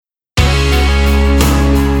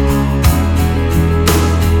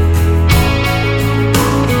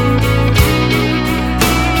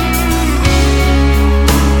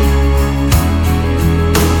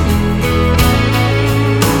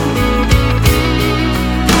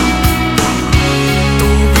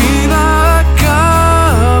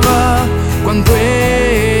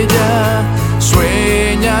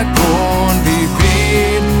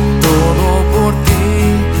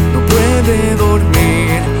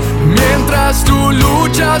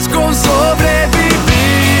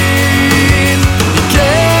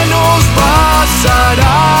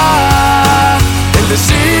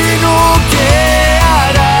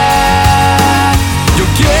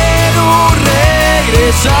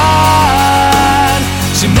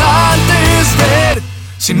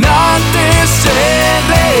sin antes ser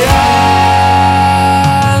real.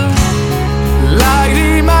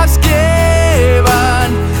 Lágrimas que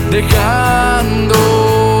van dejando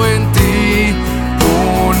en ti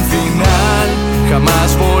un final. Jamás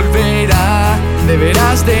volverá,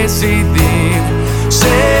 deberás decidir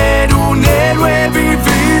ser un héroe,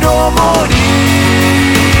 vivir o morir.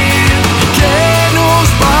 ¿Qué nos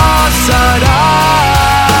pasará?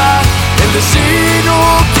 El destino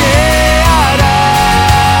que hará.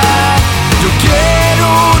 Yo quiero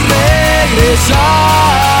regresar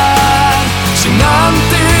sin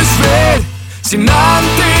antes ver, sin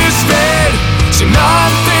antes ver, sin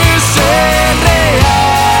antes ser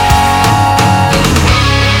real.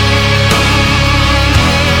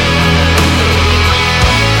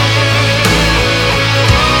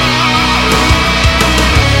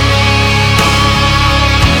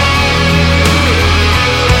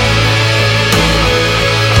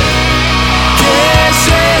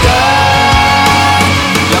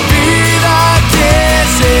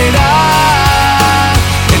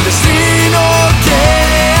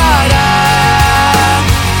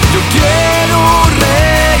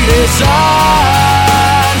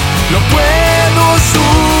 Lo puedo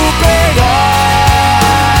superar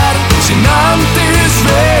sin antes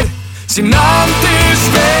ver, sin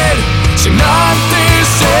antes ver, sin antes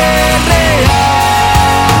ser.